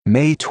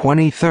May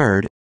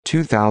 23,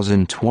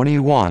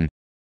 2021.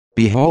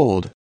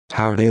 Behold,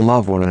 how they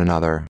love one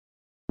another.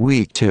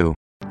 Week 2.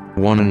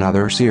 One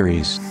Another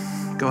series.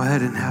 Go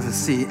ahead and have a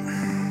seat.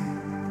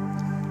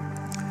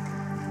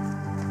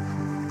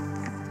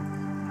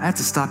 I have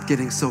to stop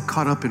getting so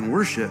caught up in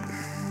worship.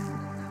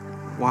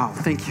 Wow,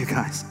 thank you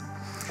guys.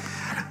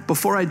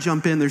 Before I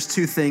jump in, there's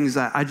two things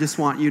I just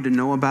want you to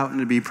know about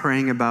and to be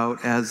praying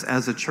about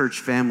as a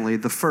church family.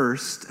 The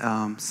first,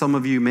 some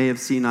of you may have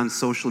seen on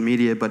social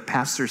media, but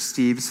Pastor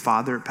Steve's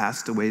father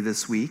passed away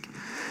this week.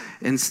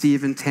 And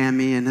Steve and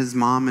Tammy and his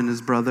mom and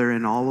his brother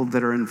and all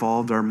that are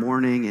involved are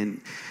mourning,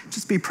 and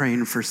just be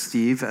praying for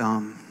Steve.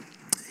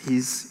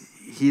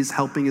 He's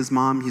helping his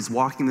mom. He's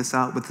walking this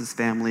out with his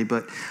family.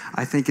 But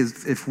I think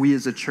if we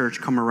as a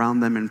church come around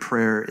them in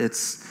prayer,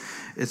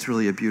 it's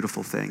really a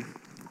beautiful thing.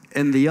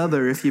 And the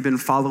other, if you've been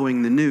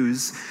following the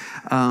news,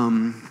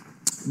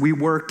 we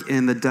work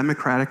in the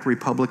Democratic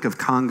Republic of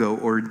Congo,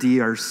 or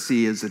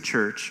DRC, as a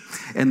church.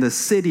 And the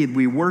city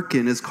we work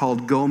in is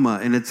called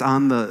Goma, and it's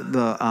on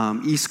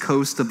the east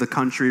coast of the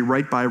country,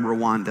 right by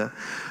Rwanda.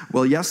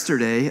 Well,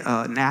 yesterday,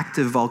 an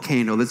active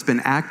volcano that's been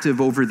active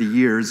over the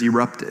years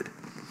erupted.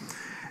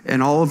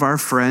 And all of our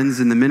friends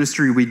in the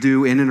ministry we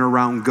do in and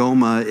around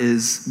Goma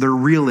they're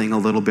reeling a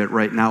little bit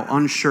right now,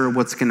 unsure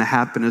what's going to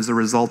happen as a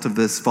result of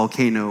this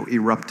volcano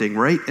erupting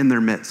right in their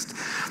midst.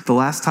 The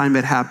last time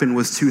it happened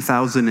was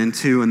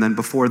 2002, and then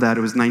before that it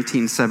was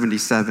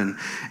 1977.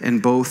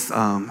 And both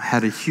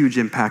had a huge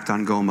impact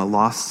on Goma,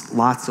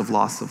 lots of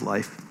loss of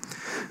life.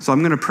 So I'm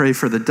going to pray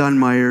for the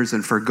Dunmeyers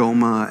and for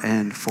Goma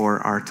and for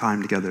our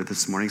time together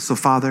this morning. So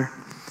Father,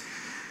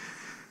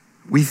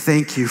 we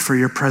thank you for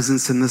your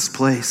presence in this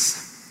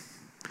place.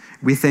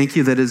 We thank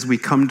you that as we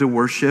come to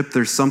worship,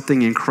 there's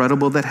something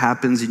incredible that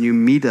happens and you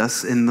meet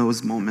us in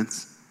those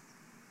moments.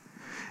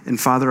 And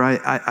Father,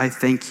 I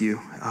thank you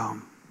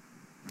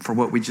for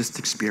what we just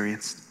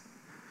experienced.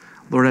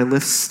 Lord, I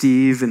lift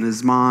Steve and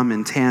his mom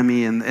and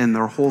Tammy and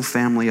their whole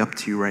family up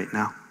to you right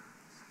now.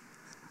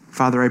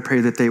 Father, I pray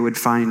that they would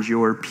find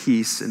your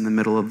peace in the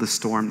middle of the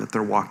storm that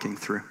they're walking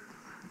through,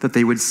 that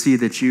they would see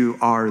that you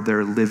are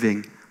their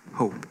living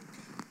hope.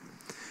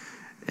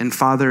 And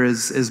Father,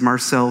 as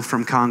Marcel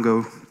from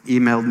Congo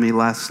emailed me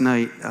last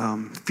night,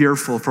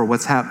 fearful for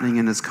what's happening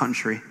in his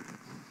country.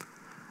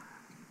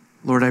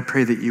 Lord, I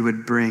pray that you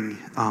would bring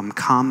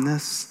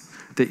calmness,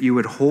 that you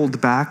would hold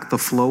back the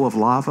flow of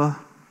lava,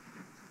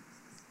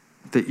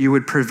 that you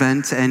would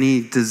prevent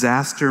any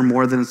disaster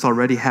more than it's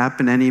already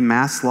happened, any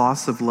mass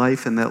loss of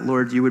life, and that,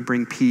 Lord, you would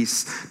bring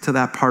peace to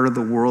that part of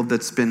the world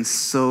that's been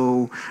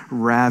so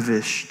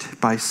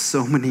ravished by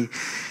so many,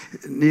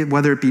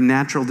 whether it be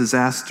natural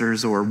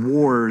disasters or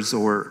wars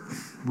or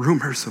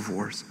rumors of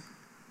wars.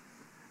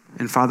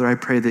 And Father, I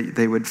pray that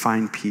they would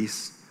find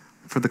peace.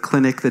 For the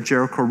clinic that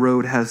Jericho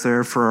Road has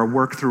there, for our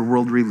work through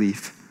World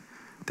Relief,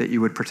 that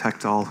you would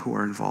protect all who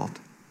are involved.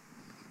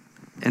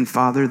 And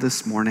Father,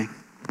 this morning,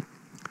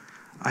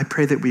 I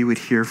pray that we would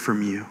hear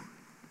from you.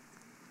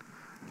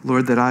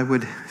 Lord, that I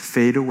would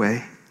fade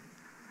away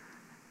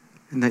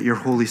and that your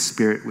Holy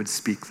Spirit would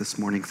speak this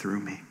morning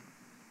through me.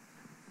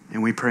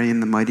 And we pray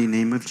in the mighty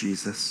name of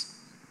Jesus.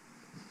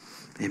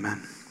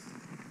 Amen.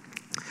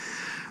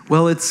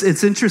 Well,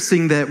 it's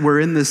interesting that we're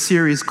in this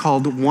series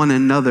called One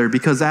Another,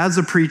 because as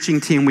a preaching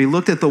team, we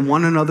looked at the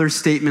one another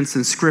statements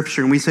in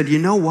Scripture, and we said, you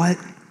know what?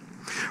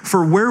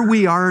 For where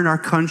we are in our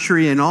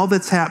country and all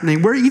that's happening,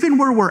 even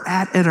where we're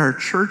at our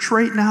church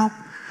right now,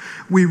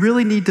 we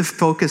really need to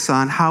focus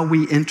on how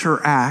we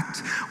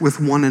interact with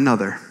one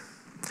another.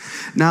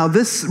 Now,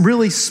 this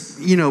really,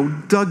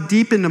 dug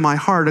deep into my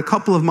heart a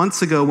couple of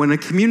months ago when a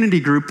community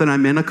group that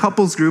I'm in, a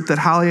couples group that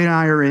Holly and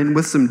I are in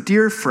with some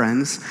dear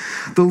friends,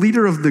 the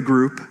leader of the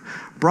group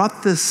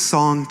brought this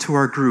song to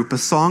our group, a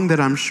song that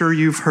I'm sure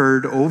you've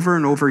heard over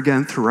and over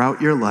again throughout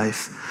your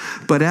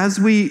life. But as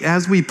we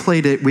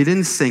played it, we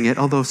didn't sing it,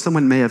 although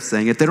someone may have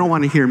sang it. They don't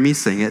want to hear me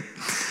sing it.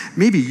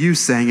 Maybe you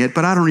sang it,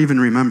 but I don't even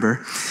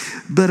remember.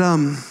 But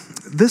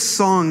this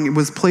song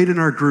was played in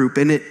our group,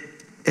 and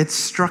it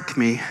struck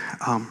me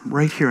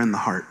right here in the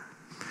heart.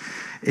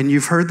 And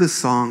you've heard this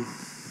song.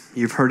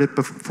 You've heard it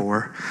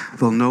before.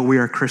 They'll know we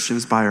are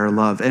Christians by our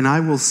love. And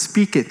I will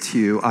speak it to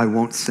you. I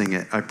won't sing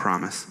it, I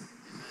promise.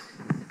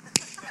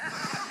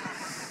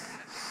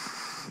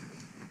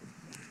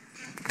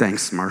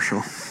 Thanks,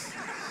 Marshall.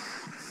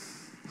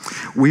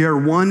 We are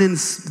one in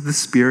the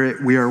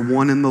Spirit. We are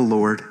one in the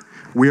Lord.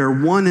 We are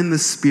one in the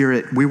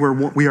Spirit. We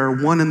are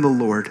one in the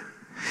Lord.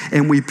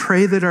 And we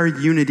pray that our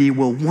unity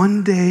will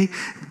one day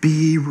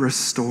be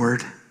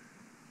restored.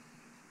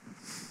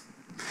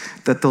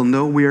 That they'll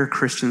know we are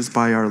Christians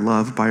by our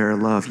love, by our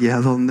love. Yeah,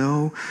 they'll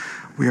know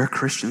we are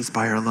Christians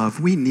by our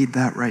love. We need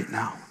that right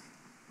now.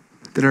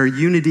 That our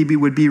unity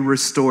would be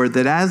restored.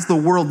 That as the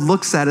world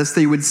looks at us,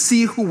 they would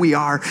see who we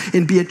are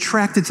and be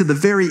attracted to the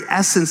very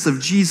essence of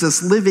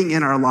Jesus living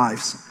in our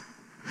lives.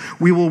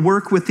 We will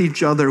work with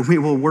each other. We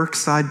will work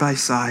side by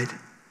side.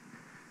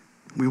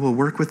 We will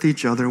work with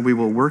each other. We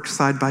will work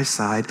side by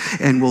side,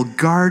 and will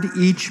guard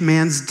each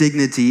man's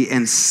dignity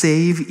and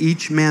save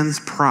each man's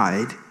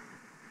pride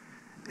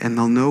and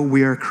they'll know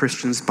we are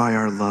Christians by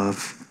our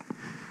love.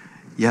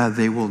 Yeah,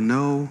 they will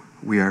know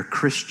we are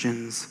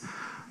Christians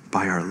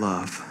by our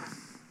love.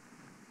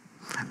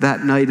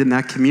 That night in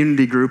that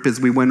community group, as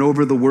we went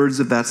over the words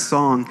of that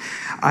song,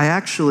 I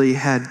actually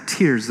had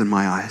tears in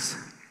my eyes.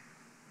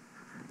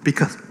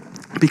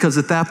 Because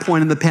at that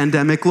point in the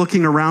pandemic,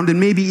 looking around, and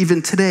maybe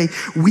even today,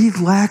 we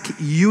lack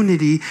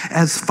unity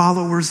as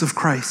followers of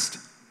Christ.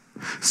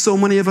 So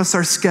many of us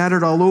are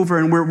scattered all over,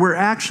 and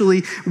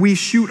we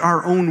shoot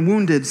our own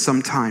wounded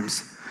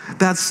sometimes.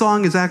 That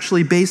song is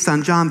actually based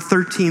on John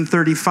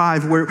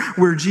 13:35,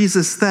 where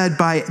Jesus said,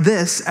 by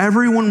this,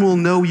 everyone will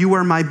know you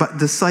are my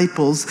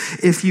disciples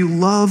if you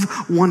love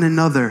one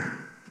another.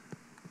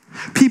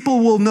 People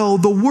will know,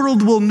 the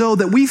world will know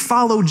that we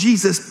follow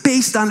Jesus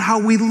based on how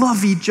we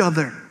love each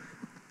other,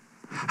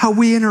 how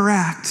we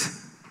interact.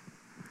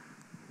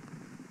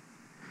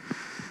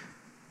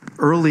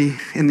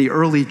 In the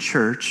early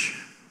church,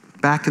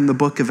 back in the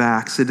book of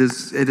Acts, it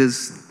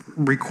is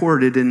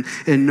recorded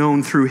and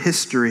known through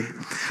history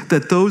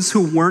that those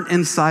who weren't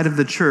inside of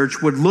the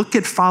church would look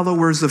at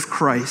followers of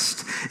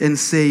Christ and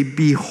say,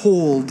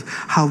 behold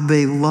how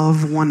they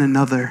love one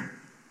another.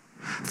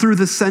 Through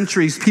the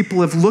centuries,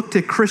 people have looked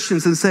at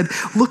Christians and said,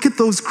 look at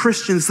those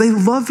Christians, they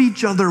love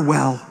each other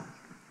well.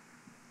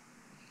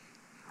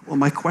 Well,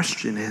 my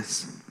question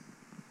is,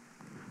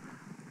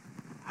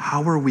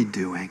 how are we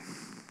doing?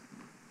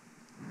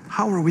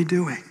 How are we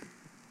doing?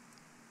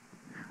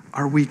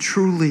 Are we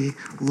truly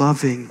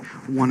loving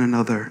one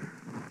another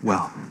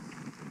well?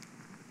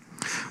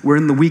 We're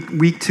in the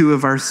week 2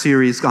 of our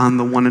series on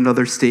the one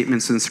another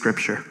statements in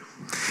Scripture.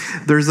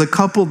 There's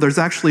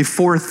actually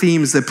 4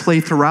 themes that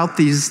play throughout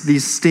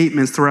these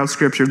statements throughout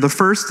Scripture. The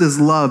first is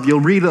love.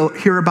 You'll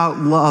hear about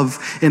love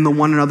in the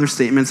one another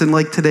statements. And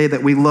like today,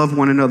 that we love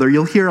one another.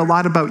 You'll hear a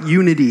lot about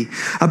unity,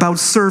 about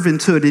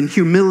servanthood and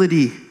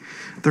humility.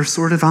 They're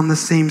sort of on the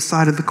same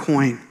side of the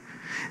coin.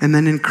 And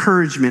then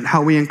encouragement,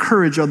 how we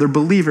encourage other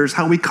believers,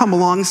 how we come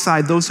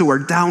alongside those who are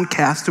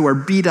downcast, who are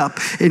beat up,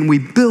 and we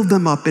build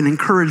them up and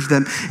encourage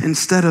them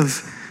instead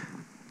of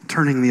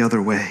turning the other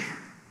way.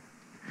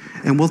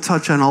 And we'll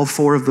touch on all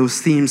 4 of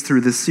those themes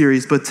through this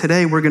series, but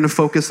today we're going to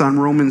focus on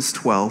Romans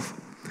 12,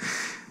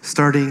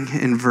 starting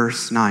in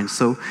verse 9.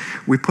 So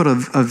we put a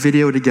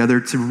video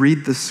together to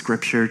read the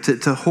Scripture,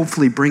 to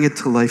hopefully bring it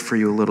to life for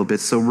you a little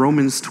bit. So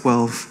Romans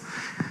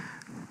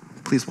 12,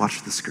 please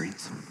watch the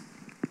screens.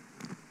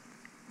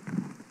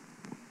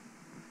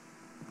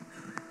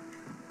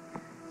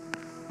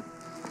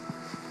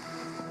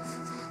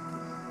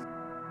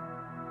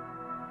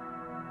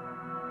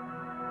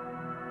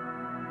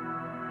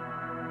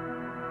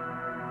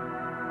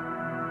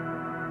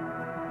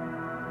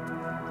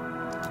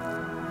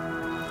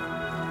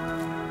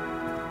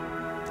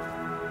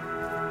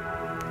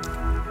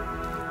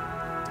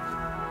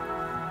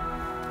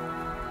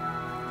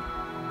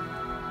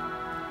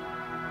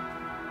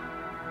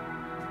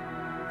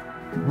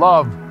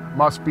 Love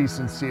must be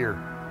sincere.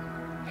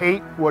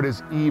 Hate what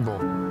is evil.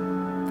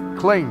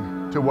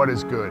 Cling to what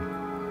is good.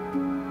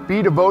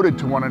 Be devoted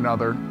to one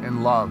another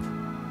in love.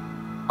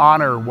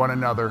 Honor one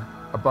another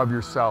above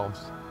yourselves.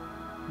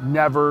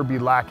 Never be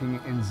lacking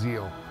in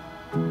zeal,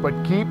 but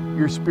keep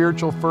your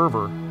spiritual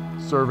fervor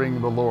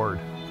serving the Lord.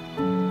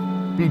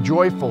 Be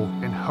joyful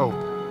in hope,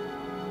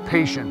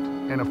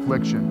 patient in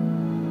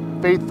affliction,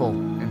 faithful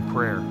in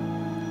prayer.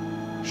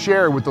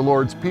 Share with the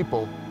Lord's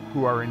people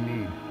who are in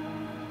need.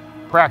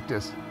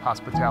 Practice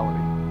hospitality.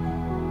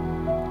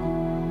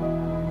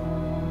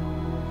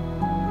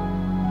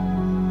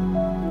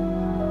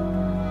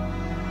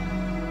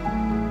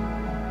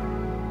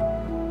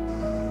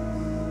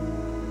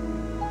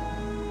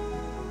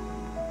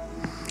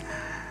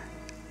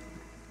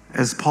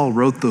 As Paul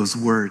wrote those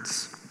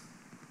words,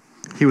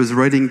 he was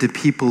writing to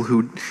people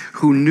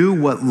who knew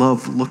what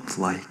love looked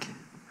like.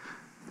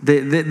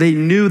 They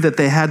knew that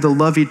they had to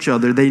love each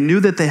other. They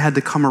knew that they had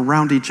to come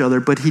around each other,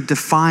 but he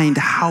defined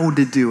how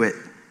to do it,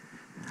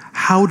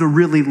 how to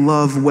really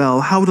love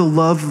well, how to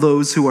love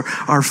those who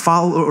are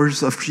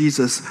followers of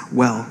Jesus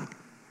well.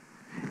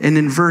 And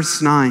in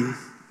verse 9,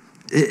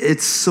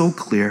 it's so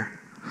clear.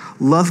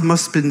 Love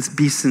must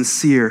be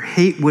sincere.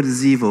 Hate what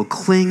is evil.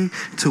 Cling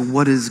to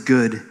what is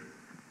good.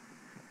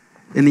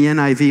 In the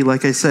NIV,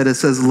 like I said, it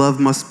says love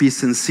must be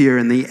sincere.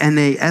 In the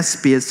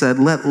NASB, it said,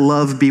 let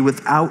love be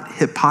without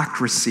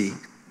hypocrisy.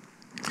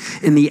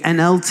 In the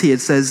NLT, it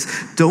says,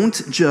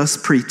 don't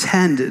just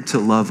pretend to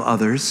love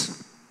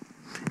others.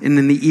 And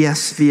in the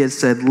ESV, it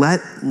said, let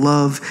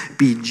love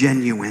be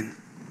genuine.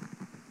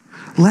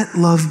 Let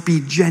love be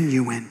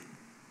genuine.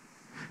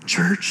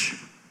 Church,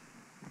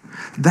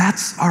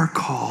 that's our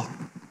call.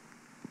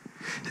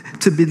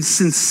 To be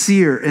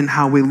sincere in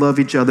how we love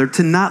each other,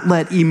 to not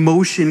let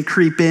emotion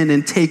creep in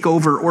and take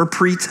over, or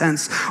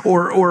pretense,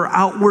 or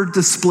outward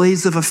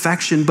displays of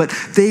affection, but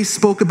they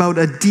spoke about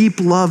a deep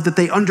love that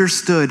they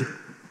understood.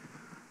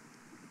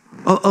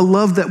 A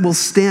love that will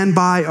stand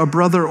by a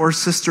brother or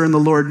sister in the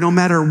Lord no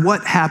matter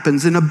what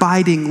happens, an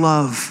abiding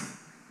love.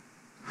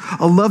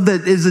 A love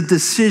that is a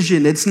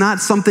decision. It's not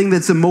something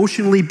that's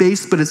emotionally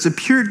based, but it's a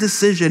pure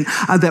decision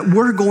that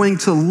we're going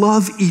to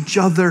love each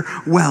other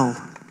well.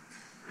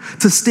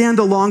 To stand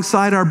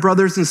alongside our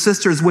brothers and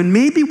sisters when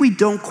maybe we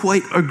don't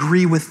quite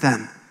agree with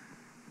them.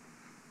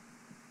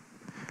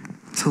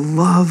 To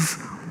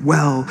love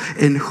well.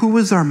 And who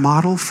is our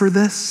model for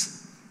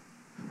this?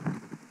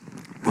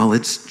 Well,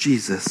 it's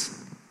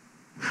Jesus.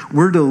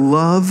 We're to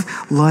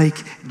love like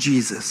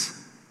Jesus.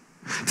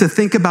 To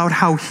think about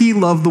how he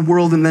loved the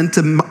world and then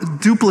to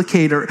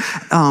duplicate or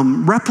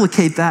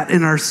replicate that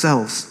in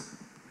ourselves.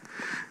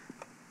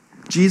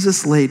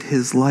 Jesus laid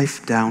his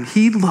life down.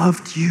 He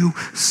loved you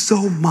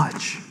so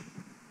much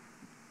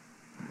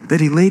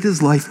that he laid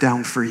his life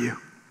down for you.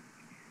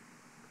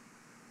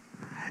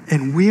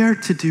 And we are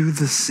to do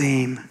the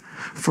same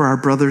for our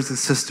brothers and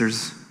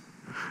sisters,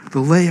 to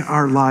lay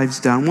our lives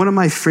down. One of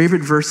my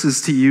favorite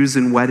verses to use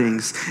in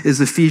weddings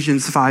is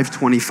Ephesians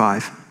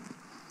 5:25.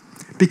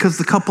 Because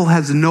the couple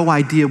has no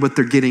idea what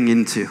they're getting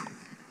into.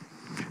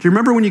 Do you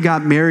remember when you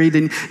got married?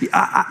 And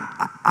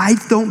I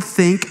don't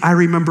think I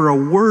remember a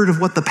word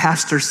of what the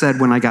pastor said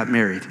when I got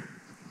married.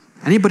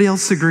 Anybody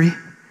else agree?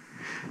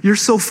 You're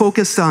so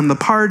focused on the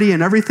party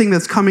and everything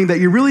that's coming that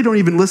you really don't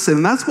even listen.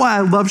 And that's why I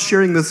love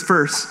sharing this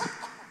verse.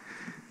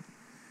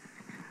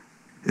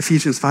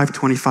 Ephesians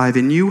 5:25,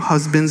 and you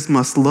husbands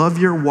must love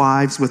your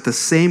wives with the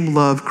same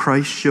love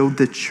Christ showed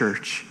the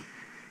church.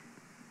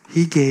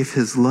 He gave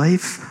his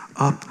life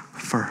up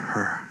for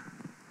her.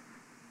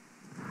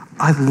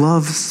 I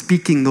love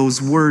speaking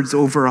those words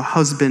over a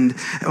husband,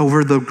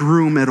 over the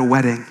groom at a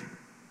wedding.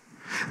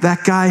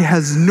 That guy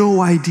has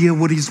no idea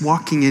what he's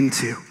walking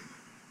into.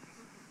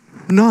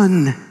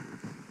 None.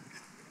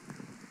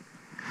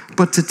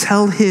 But to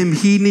tell him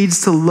he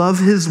needs to love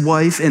his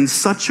wife in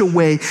such a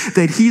way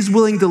that he's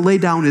willing to lay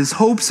down his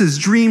hopes, his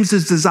dreams,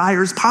 his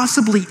desires,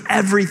 possibly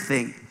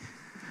everything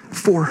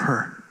for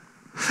her.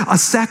 A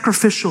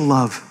sacrificial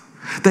love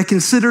that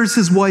considers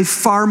his wife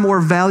far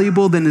more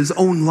valuable than his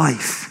own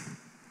life.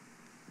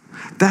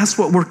 That's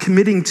what we're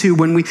committing to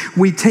when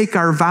we take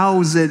our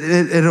vows at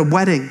a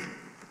wedding.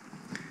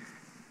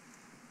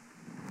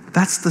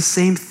 That's the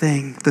same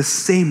thing, the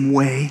same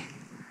way.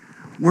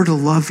 We're to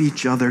love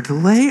each other, to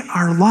lay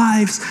our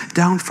lives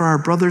down for our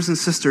brothers and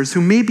sisters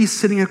who may be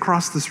sitting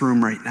across this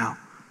room right now.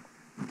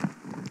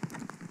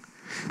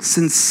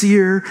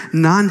 Sincere,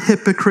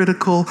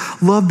 non-hypocritical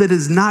love that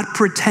is not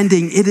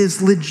pretending. It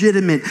is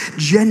legitimate,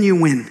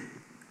 genuine.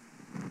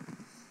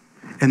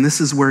 And this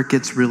is where it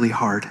gets really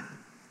hard.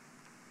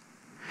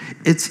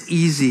 It's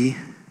easy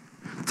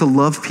to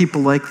love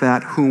people like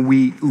that who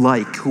we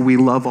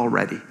love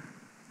already.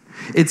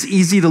 It's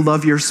easy to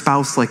love your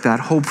spouse like that,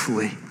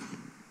 hopefully.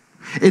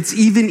 It's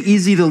even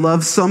easy to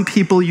love some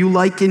people you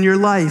like in your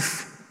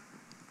life.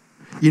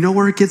 You know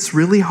where it gets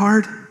really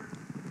hard?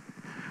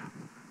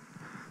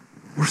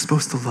 We're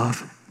supposed to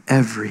love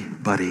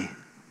everybody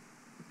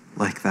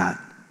like that.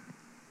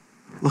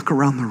 Look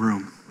around the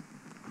room.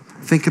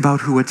 Think about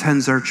who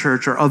attends our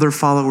church or other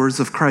followers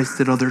of Christ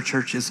at other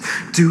churches.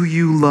 Do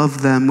you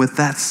love them with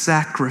that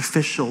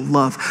sacrificial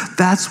love?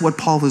 That's what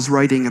Paul is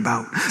writing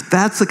about.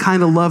 That's the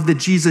kind of love that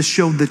Jesus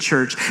showed the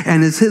church.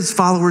 And as his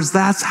followers,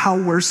 that's how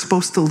we're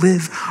supposed to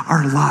live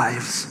our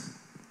lives.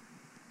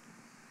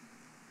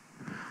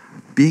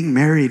 Being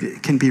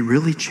married can be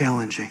really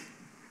challenging.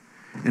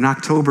 In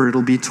October,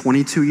 it'll be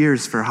 22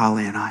 years for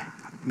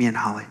me and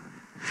Holly.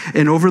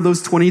 And over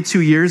those 22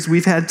 years,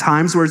 we've had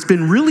times where it's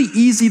been really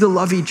easy to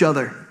love each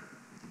other.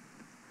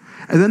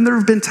 And then there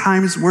have been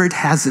times where it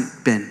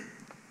hasn't been.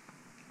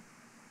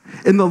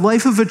 In the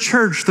life of a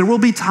church, there will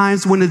be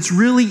times when it's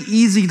really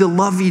easy to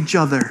love each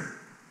other.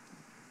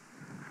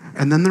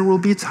 And then there will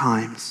be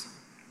times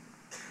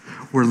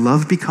where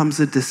love becomes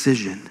a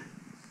decision.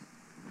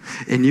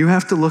 And you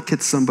have to look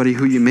at somebody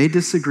who you may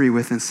disagree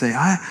with and say,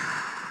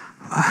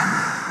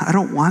 I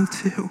don't want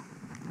to,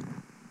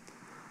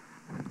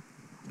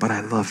 but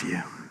I love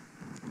you.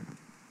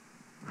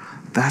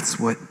 That's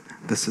what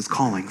this is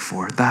calling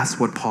for. That's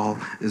what Paul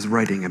is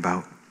writing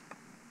about.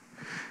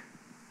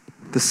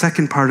 The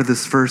second part of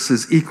this verse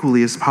is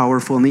equally as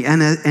powerful. In the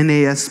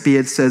NASB,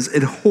 it says,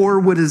 abhor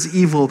what is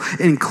evil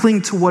and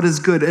cling to what is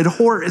good.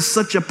 Abhor is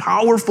such a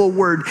powerful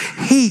word.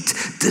 Hate,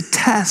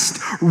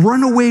 detest,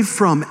 run away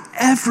from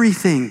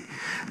everything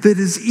that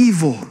is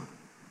evil.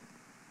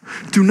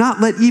 Do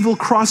not let evil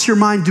cross your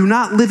mind. Do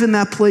not live in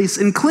that place.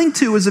 And cling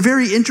to is a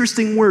very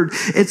interesting word.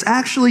 It's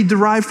actually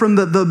derived from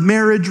the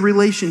marriage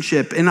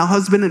relationship in a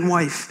husband and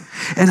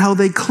wife and how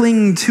they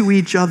cling to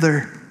each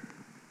other.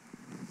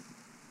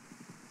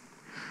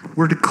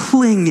 We're to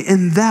cling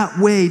in that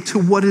way to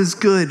what is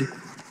good.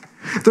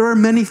 There are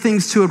many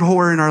things to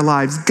abhor in our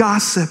lives.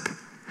 Gossip,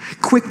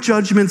 quick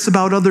judgments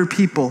about other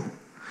people,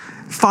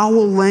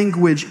 foul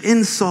language,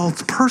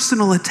 insults,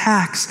 personal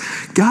attacks.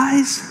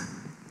 Guys,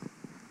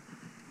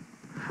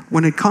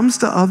 when it comes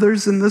to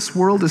others in this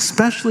world,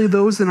 especially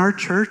those in our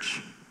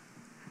church,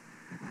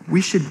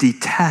 we should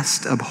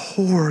detest,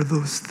 abhor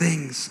those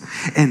things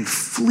and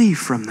flee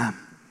from them.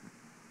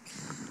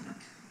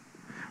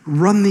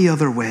 Run the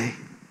other way.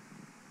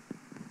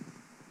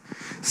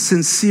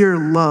 Sincere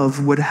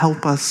love would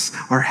help us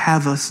or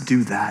have us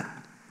do that,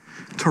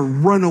 to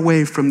run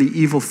away from the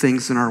evil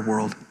things in our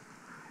world.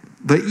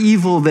 The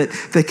evil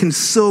that can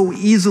so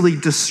easily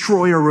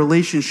destroy our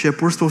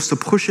relationship, we're supposed to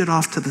push it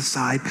off to the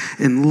side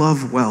and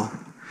love well.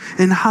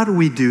 And how do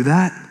we do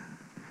that?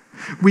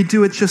 We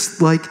do it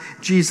just like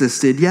Jesus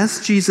did.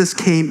 Yes, Jesus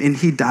came and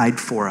he died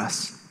for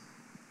us.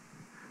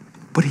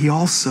 But he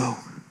also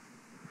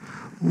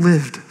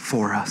lived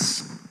for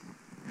us.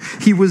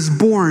 He was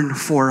born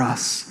for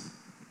us.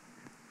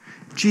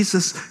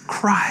 Jesus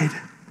cried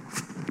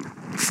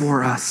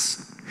for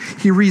us.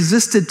 He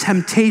resisted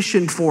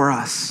temptation for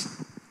us.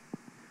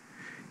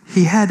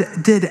 He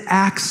did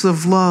acts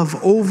of love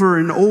over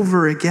and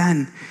over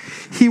again.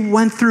 He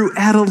went through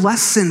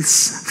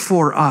adolescence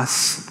for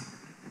us.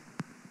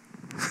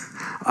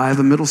 I have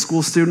a middle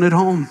school student at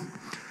home.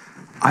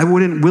 I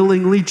wouldn't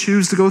willingly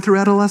choose to go through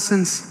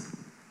adolescence,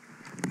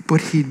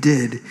 but he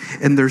did.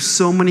 And there's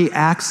so many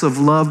acts of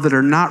love that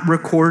are not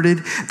recorded,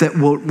 that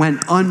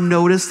went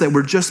unnoticed, that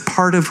were just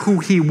part of who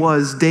he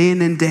was day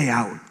in and day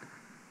out.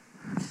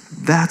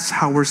 That's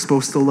how we're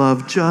supposed to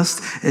love,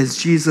 just as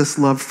Jesus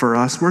loved for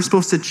us. We're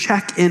supposed to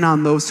check in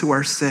on those who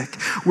are sick.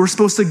 We're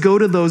supposed to go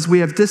to those we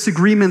have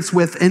disagreements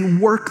with and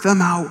work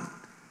them out.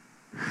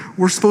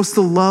 We're supposed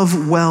to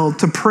love well,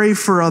 to pray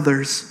for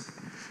others,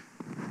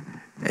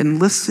 and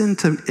listen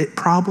to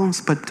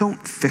problems, but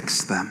don't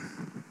fix them.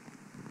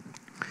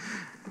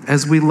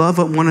 As we love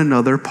one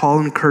another, Paul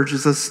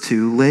encourages us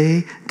to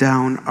lay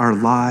down our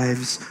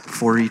lives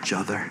for each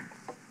other.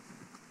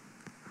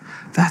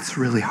 That's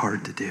really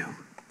hard to do,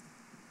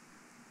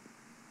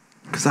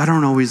 because I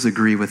don't always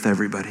agree with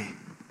everybody.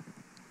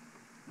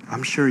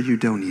 I'm sure you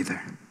don't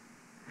either.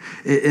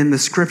 And the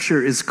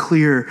scripture is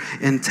clear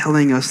in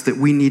telling us that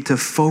we need to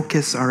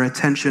focus our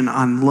attention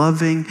on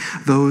loving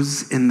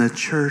those in the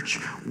church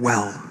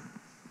well.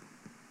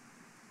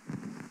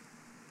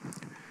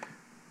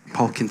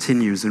 Paul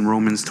continues in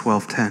Romans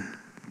 12:10.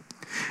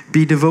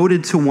 Be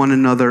devoted to one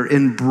another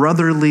in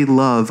brotherly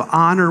love.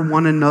 Honor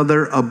one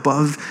another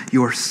above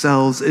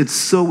yourselves. It's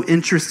so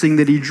interesting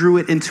that he drew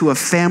it into a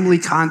family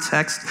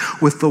context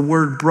with the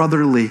word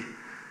brotherly.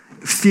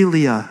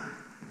 Philia.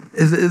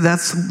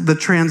 That's the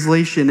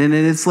translation. And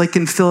it's like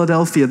in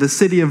Philadelphia, the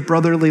city of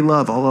brotherly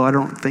love, although I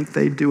don't think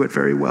they do it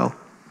very well.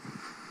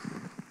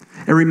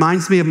 It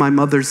reminds me of my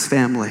mother's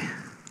family.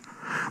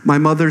 My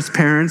mother's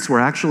parents were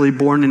actually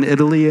born in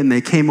Italy, and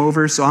they came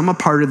over, so I'm a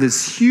part of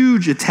this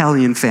huge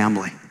Italian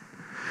family,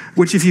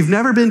 which if you've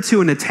never been to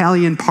an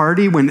Italian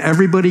party when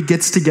everybody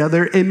gets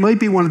together, it might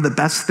be one of the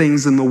best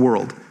things in the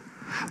world.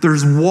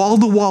 There's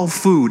wall-to-wall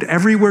food.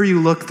 Everywhere you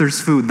look, there's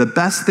food. The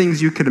best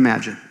things you could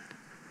imagine.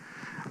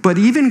 But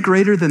even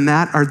greater than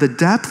that are the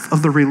depth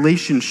of the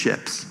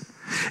relationships.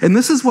 And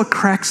this is what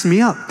cracks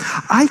me up.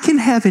 I can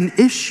have an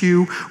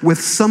issue with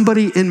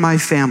somebody in my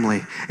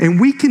family, and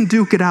we can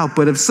duke it out.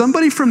 But if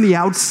somebody from the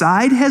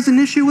outside has an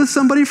issue with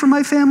somebody from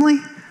my family,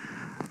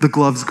 the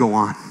gloves go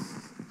on,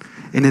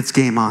 and it's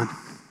game on.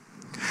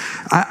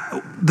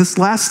 This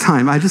last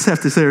time, I just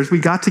have to say, we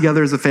got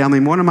together as a family,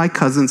 and one of my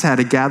cousins had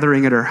a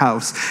gathering at her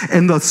house.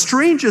 And the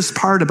strangest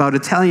part about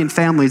Italian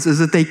families is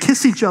that they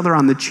kiss each other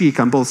on the cheek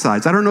on both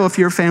sides. I don't know if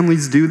your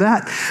families do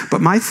that,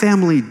 but my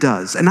family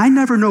does. And I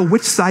never know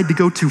which side to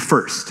go to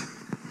first.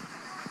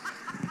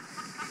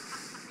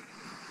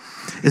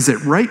 Is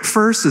it right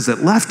first? Is it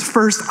left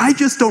first? I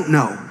just don't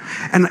know.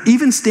 And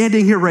even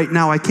standing here right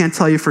now, I can't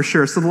tell you for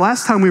sure. So the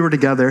last time we were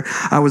together,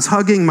 I was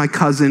hugging my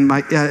cousin.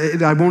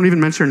 I won't even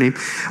mention her name.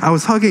 I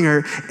was hugging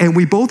her, and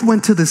we both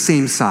went to the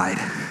same side.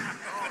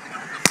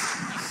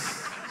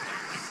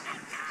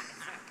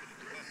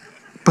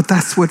 But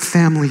that's what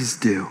families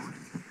do.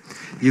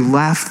 You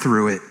laugh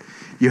through it.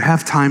 You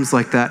have times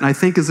like that. And I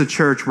think as a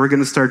church, we're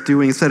going to start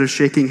doing, instead of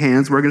shaking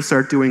hands, we're going to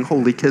start doing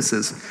holy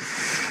kisses.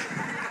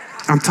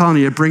 I'm telling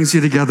you, it brings you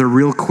together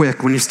real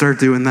quick when you start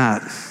doing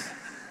that.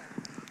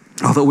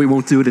 Although we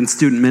won't do it in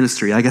student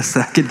ministry. I guess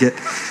that could get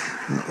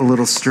a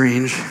little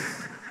strange.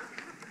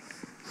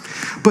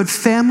 But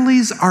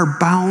families are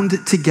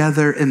bound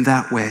together in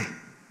that way.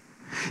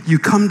 You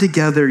come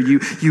together, you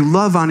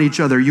love on each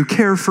other, you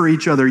care for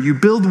each other, you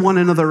build one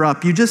another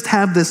up. You just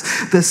have this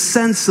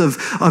sense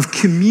of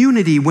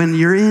community when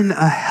you're in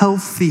a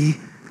healthy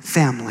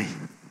family.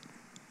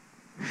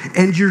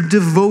 And you're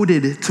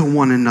devoted to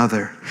one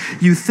another.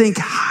 You think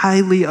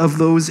highly of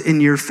those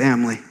in your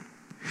family.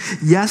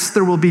 Yes,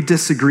 there will be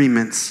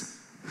disagreements.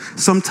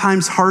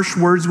 Sometimes harsh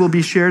words will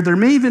be shared. There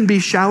may even be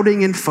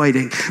shouting and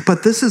fighting,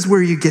 but this is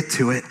where you get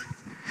to it.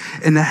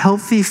 In a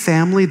healthy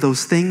family,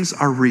 those things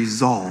are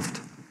resolved.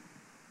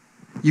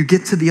 You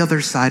get to the other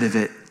side of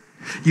it.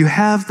 You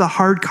have the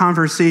hard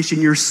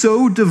conversation. You're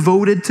so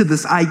devoted to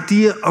this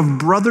idea of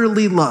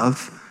brotherly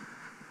love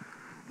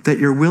that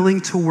you're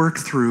willing to work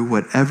through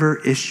whatever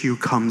issue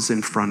comes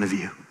in front of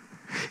you.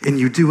 And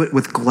you do it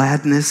with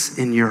gladness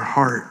in your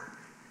heart.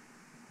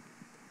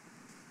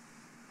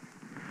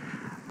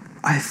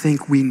 I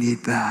think we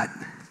need that.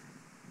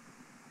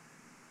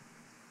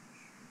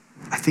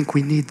 I think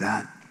we need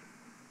that.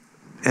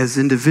 as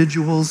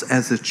individuals,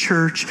 as a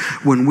church,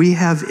 when we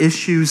have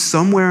issues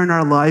somewhere in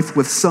our life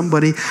with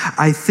somebody,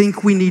 I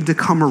think we need to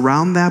come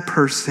around that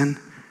person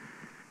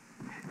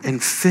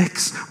and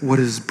fix what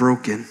is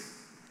broken.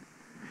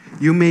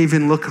 You may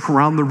even look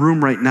around the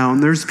room right now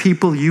and there's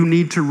people you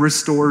need to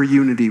restore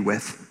unity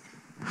with.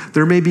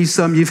 There may be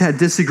some you've had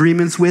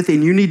disagreements with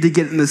and you need to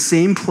get in the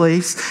same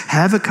place,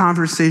 have a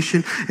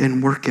conversation,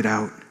 and work it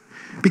out.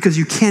 Because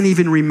you can't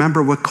even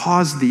remember what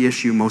caused the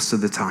issue most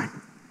of the time.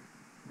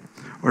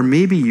 Or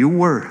maybe you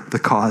were the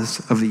cause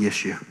of the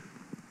issue.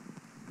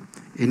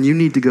 And you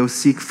need to go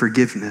seek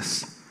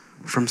forgiveness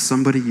from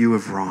somebody you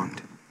have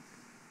wronged.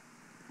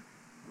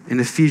 In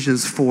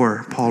Ephesians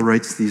 4, Paul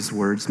writes these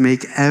words,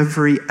 "Make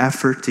every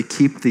effort to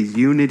keep the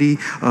unity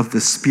of the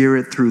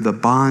Spirit through the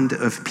bond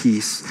of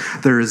peace.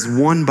 There is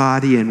one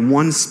body and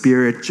one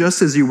Spirit,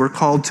 just as you were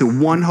called to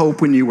one hope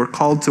when you were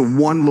called to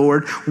one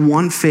Lord,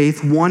 one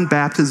faith, one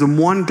baptism,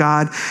 one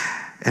God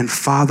and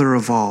Father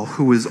of all,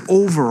 who is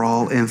over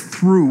all and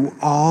through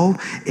all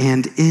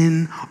and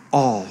in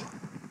all."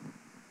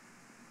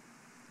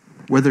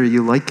 Whether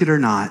you like it or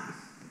not,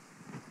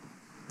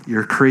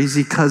 your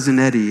crazy cousin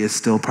Eddie is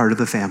still part of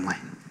the family.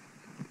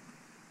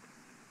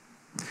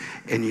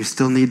 And you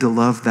still need to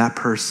love that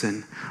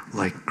person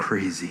like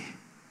crazy.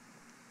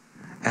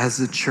 As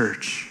a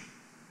church,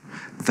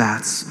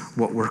 that's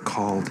what we're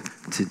called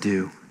to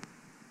do.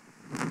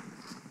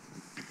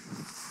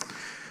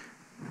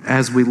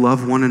 As we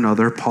love one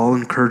another, Paul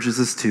encourages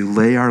us to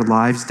lay our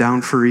lives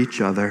down for each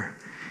other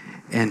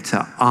and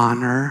to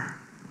honor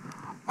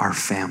our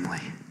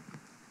family.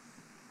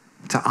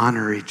 To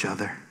honor each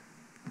other.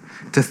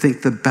 To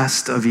think the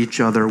best of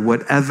each other,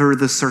 whatever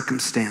the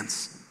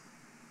circumstance.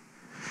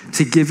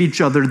 To give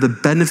each other the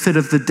benefit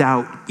of the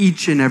doubt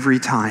each and every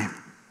time.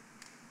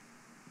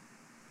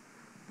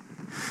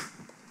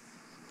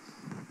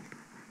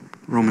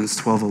 Romans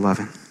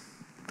 12:11.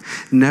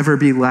 Never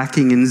be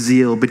lacking in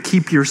zeal, but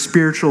keep your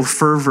spiritual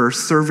fervor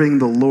serving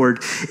the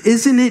Lord.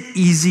 Isn't it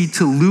easy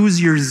to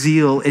lose your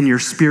zeal and your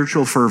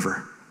spiritual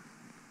fervor?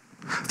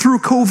 Through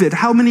COVID,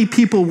 how many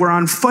people were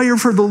on fire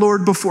for the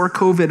Lord before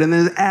COVID? And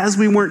then as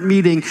we weren't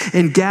meeting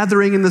and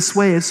gathering in this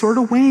way, it sort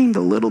of waned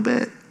a little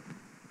bit.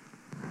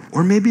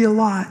 Or maybe a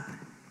lot.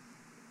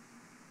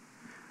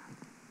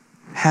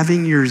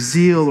 Having your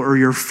zeal or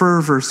your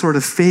fervor sort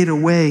of fade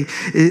away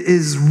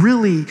is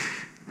really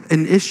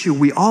an issue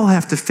we all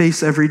have to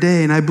face every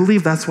day. And I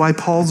believe that's why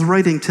Paul's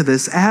writing to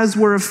this. As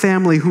we're a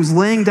family who's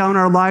laying down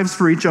our lives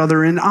for each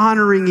other and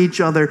honoring each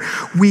other,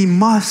 we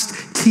must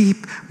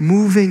keep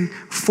moving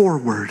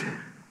forward.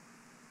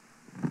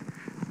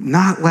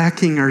 Not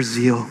lacking our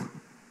zeal.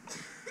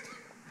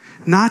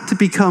 Not to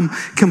become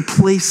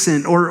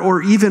complacent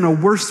or even a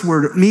worse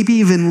word, maybe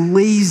even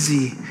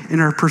lazy in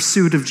our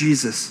pursuit of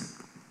Jesus.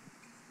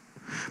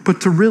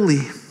 But to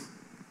really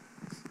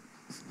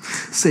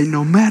say,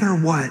 no matter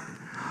what,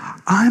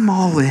 I'm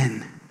all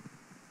in.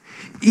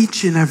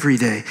 Each and every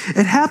day.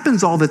 It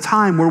happens all the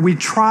time where we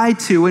try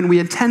to and we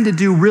intend to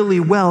do really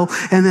well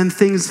and then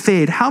things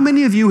fade. How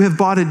many of you have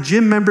bought a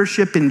gym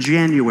membership in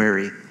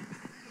January?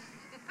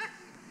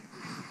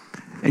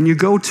 And you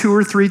go 2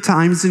 or 3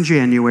 times in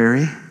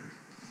January.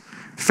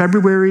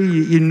 February,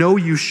 you know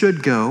you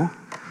should go.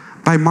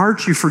 By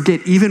March, you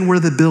forget even where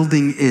the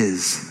building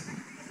is.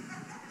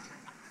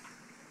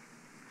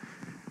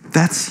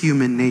 That's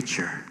human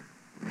nature.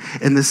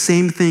 And the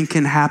same thing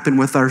can happen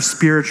with our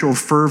spiritual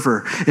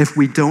fervor if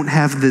we don't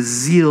have the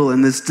zeal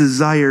and this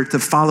desire to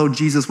follow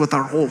Jesus with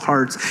our whole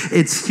hearts.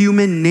 It's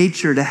human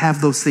nature to have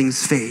those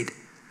things fade.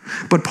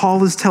 But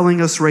Paul is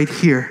telling us right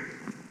here,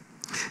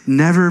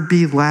 never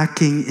be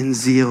lacking in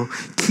zeal.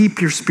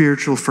 Keep your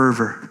spiritual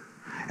fervor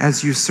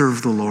as you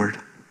serve the Lord.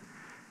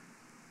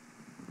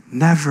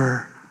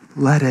 Never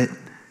let it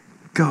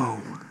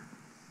go.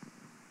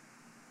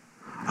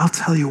 I'll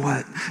tell you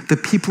what, the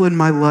people in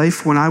my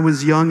life when I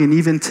was young and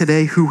even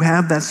today who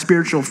have that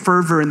spiritual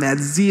fervor and that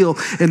zeal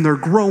and they're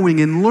growing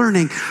and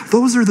learning,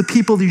 those are the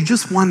people that you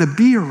just want to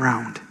be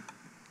around.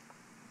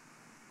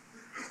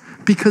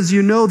 Because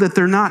you know that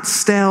they're not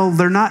stale,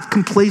 they're not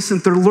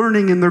complacent, they're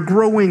learning and they're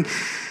growing.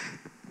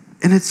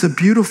 And it's a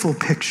beautiful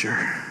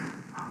picture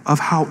of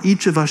how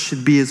each of us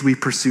should be as we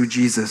pursue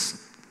Jesus.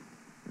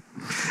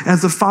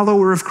 As a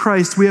follower of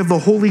Christ, we have the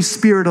Holy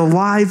Spirit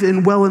alive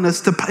and well in us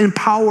to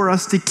empower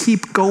us to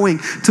keep going,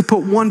 to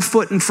put one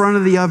foot in front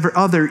of the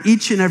other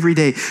each and every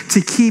day,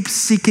 to keep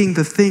seeking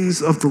the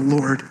things of the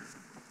Lord.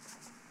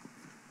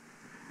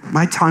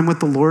 My time with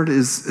the Lord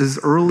is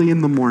early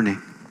in the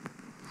morning.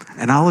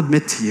 And I'll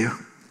admit to you,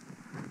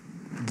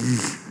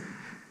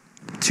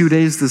 2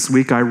 days this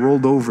week I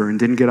rolled over and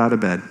didn't get out of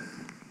bed.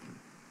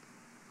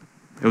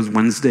 It was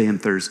Wednesday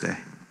and Thursday.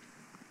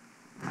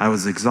 I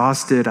was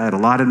exhausted, I had a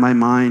lot in my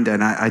mind,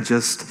 and I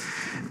just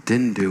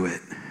didn't do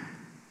it.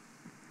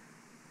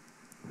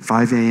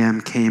 5 a.m.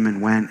 came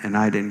and went, and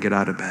I didn't get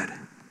out of bed.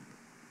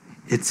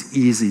 It's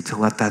easy to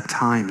let that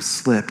time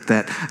slip,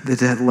 that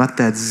let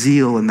that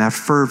zeal and that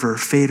fervor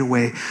fade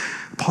away.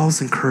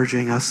 Paul's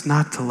encouraging us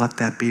not to let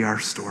that be our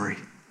story.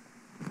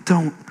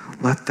 Don't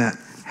let that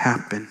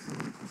happen.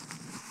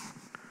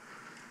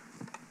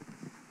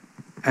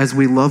 As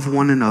we love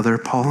one another,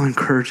 Paul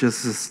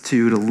encourages us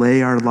to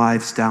lay our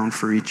lives down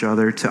for each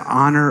other, to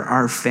honor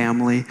our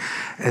family,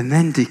 and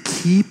then to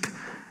keep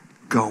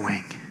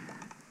going.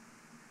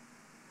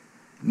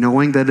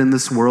 Knowing that in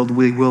this world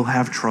we will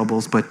have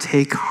troubles, but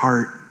take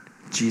heart,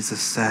 Jesus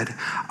said,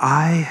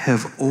 I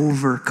have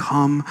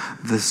overcome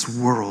this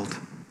world.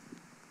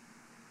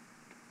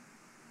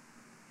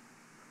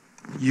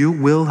 You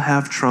will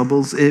have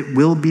troubles. It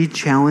will be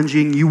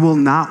challenging. You will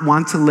not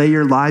want to lay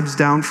your lives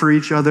down for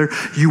each other.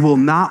 You will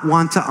not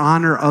want to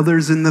honor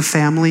others in the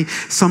family.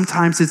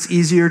 Sometimes it's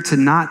easier to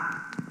not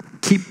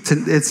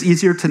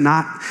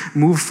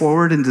move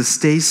forward and to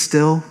stay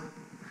still.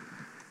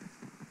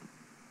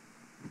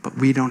 But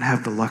we don't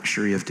have the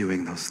luxury of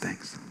doing those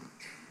things.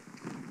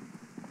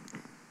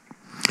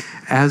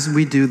 As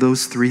we do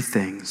those three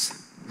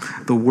things,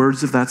 the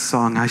words of that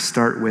song I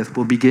start with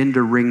will begin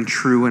to ring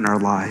true in our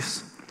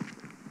lives.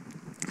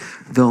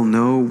 They'll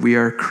know we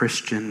are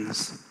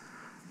Christians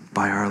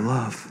by our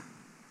love.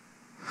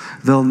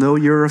 They'll know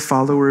you're a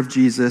follower of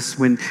Jesus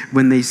when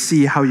they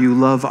see how you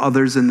love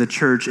others in the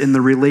church, in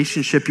the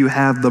relationship you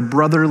have, the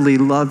brotherly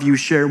love you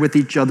share with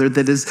each other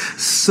that is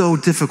so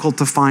difficult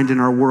to find in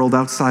our world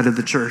outside of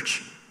the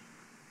church.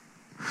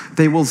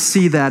 They will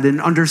see that and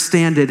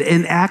understand it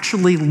and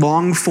actually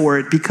long for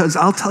it, because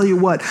I'll tell you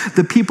what,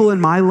 the people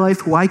in my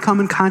life who I come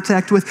in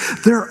contact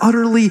with, they're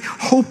utterly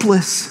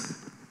hopeless.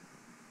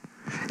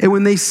 And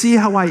when they see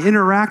how I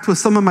interact with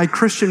some of my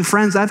Christian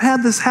friends, I've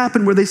had this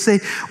happen where they say,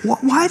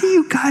 why do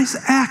you guys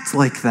act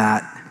like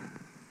that?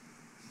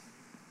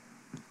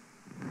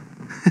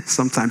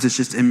 Sometimes it's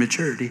just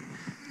immaturity.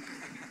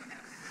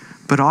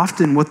 But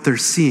often what they're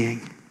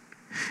seeing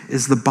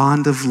is the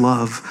bond of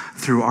love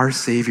through our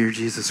Savior,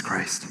 Jesus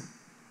Christ.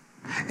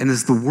 And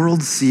as the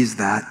world sees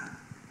that,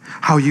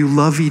 how you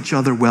love each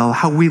other well,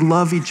 how we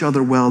love each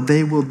other well,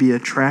 they will be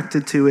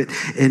attracted to it.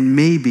 And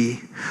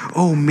maybe,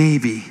 oh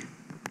maybe,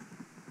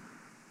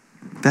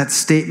 that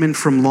statement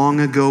from long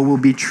ago will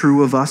be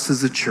true of us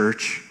as a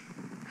church.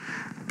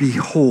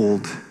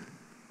 Behold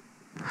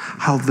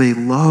how they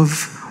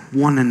love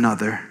one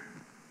another.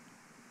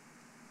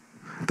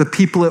 The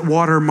people at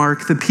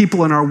Watermark, the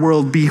people in our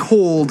world,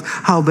 behold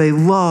how they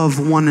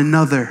love one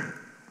another.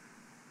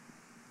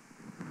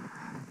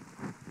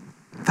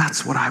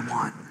 That's what I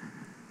want.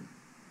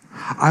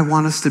 I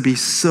want us to be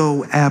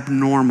so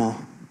abnormal,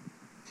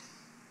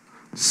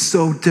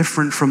 so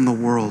different from the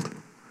world,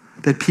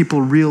 that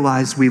people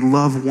realize we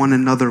love one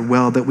another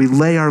well, that we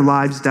lay our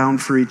lives down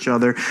for each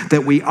other,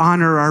 that we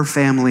honor our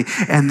family,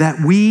 and that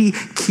we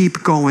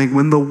keep going.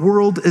 When the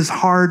world is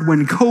hard,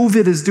 when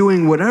COVID is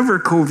doing whatever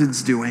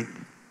COVID's doing,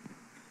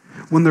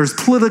 when there's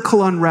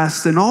political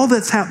unrest and all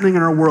that's happening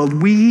in our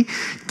world, we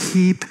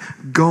keep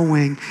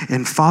going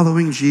and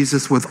following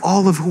Jesus with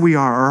all of who we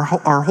are,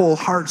 our whole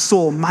heart,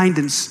 soul, mind,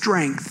 and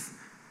strength.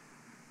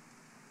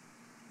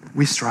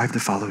 We strive to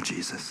follow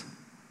Jesus.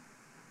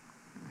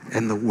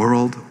 And the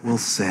world will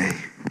say,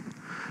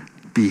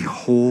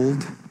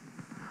 behold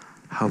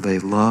how they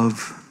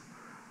love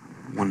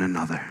one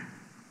another.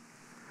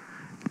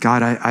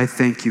 God, I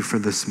thank you for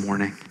this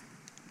morning.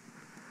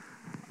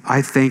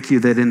 I thank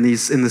you that in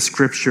the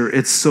scripture,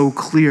 it's so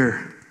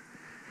clear.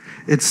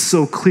 It's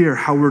so clear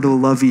how we're to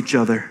love each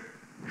other.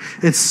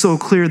 It's so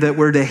clear that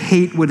we're to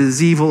hate what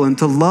is evil and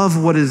to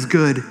love what is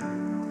good.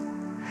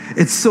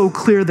 It's so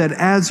clear that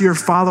as your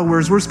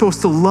followers, we're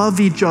supposed to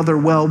love each other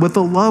well with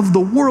a love the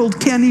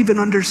world can't even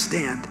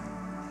understand.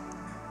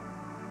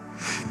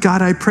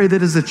 God, I pray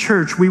that as a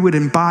church, we would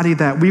embody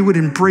that. We would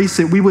embrace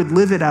it. We would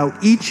live it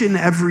out each and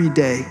every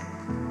day.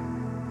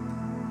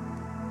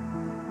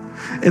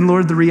 And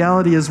Lord, the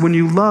reality is when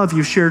you love,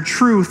 you share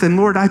truth. And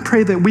Lord, I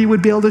pray that we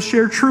would be able to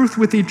share truth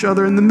with each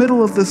other in the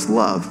middle of this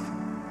love.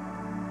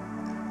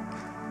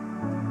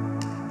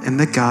 And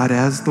that God,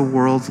 as the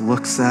world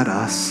looks at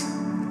us,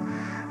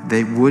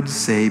 they would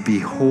say,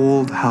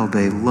 behold how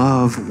they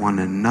love one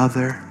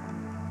another.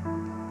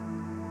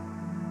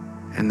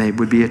 And they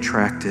would be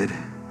attracted,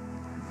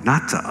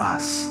 not to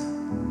us,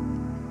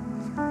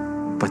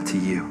 but to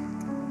you.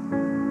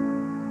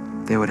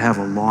 They would have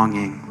a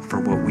longing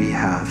for what we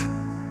have,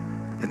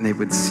 and they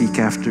would seek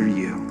after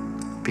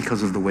you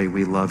because of the way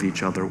we love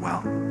each other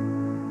well.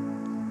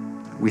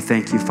 We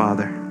thank you,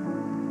 Father,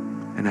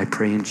 and I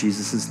pray in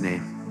Jesus'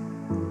 name.